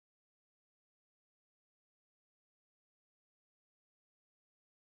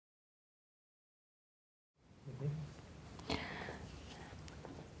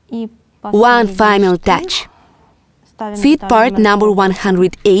One final touch. Fit part number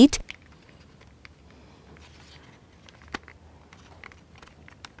 108.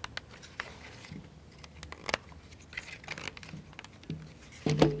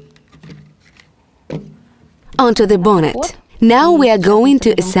 Onto the bonnet. Now we are going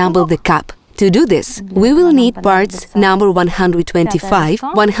to assemble the cup. To do this, we will need parts number 125,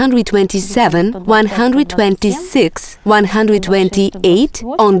 127, 126, 128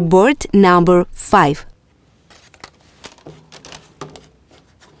 on board number 5.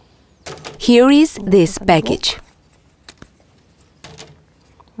 Here is this package.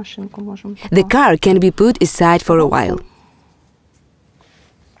 The car can be put aside for a while.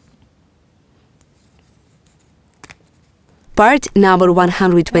 Part number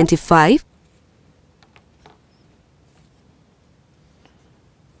 125,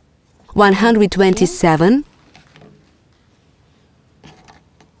 127,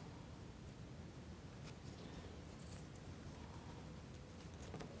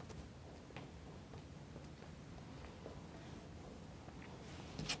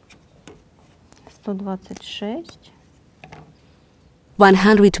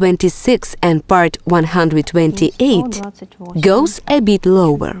 126 and part 128 goes a bit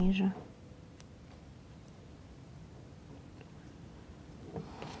lower.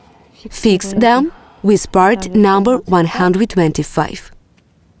 Fix them with part number 125.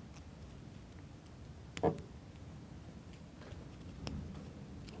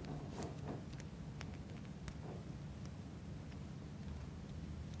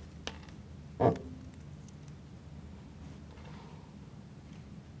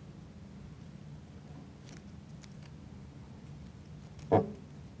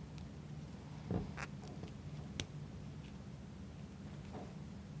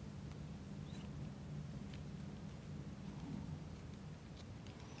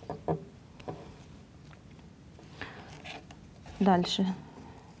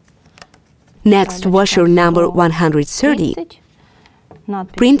 Next, washer number 130.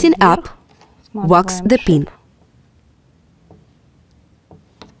 Printing up, wax the pin.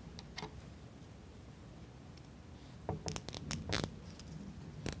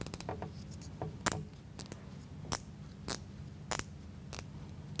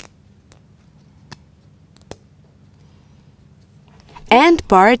 And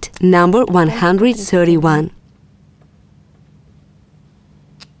part number 131.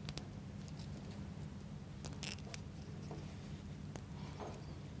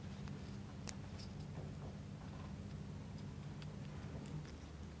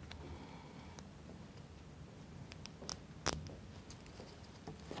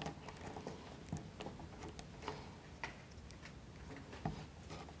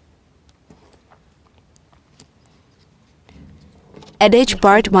 Attach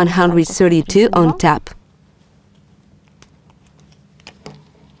part 132 on top.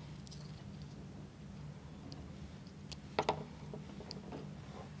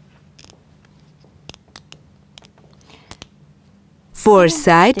 For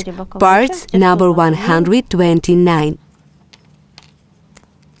side parts number 129.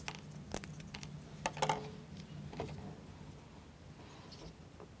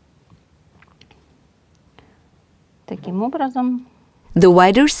 The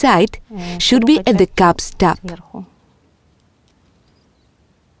wider side should be at the cup's top.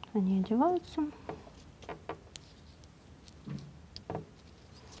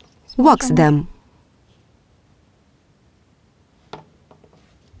 Wax them.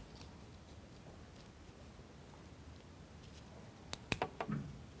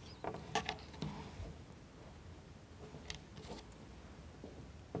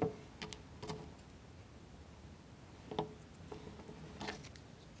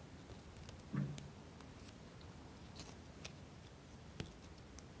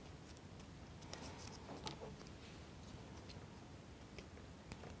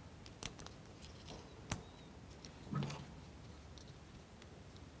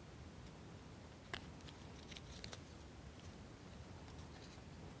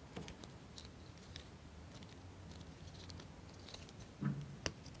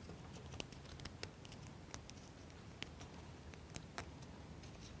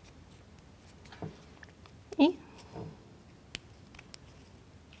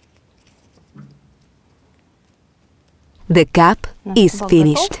 The cup is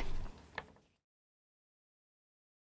finished.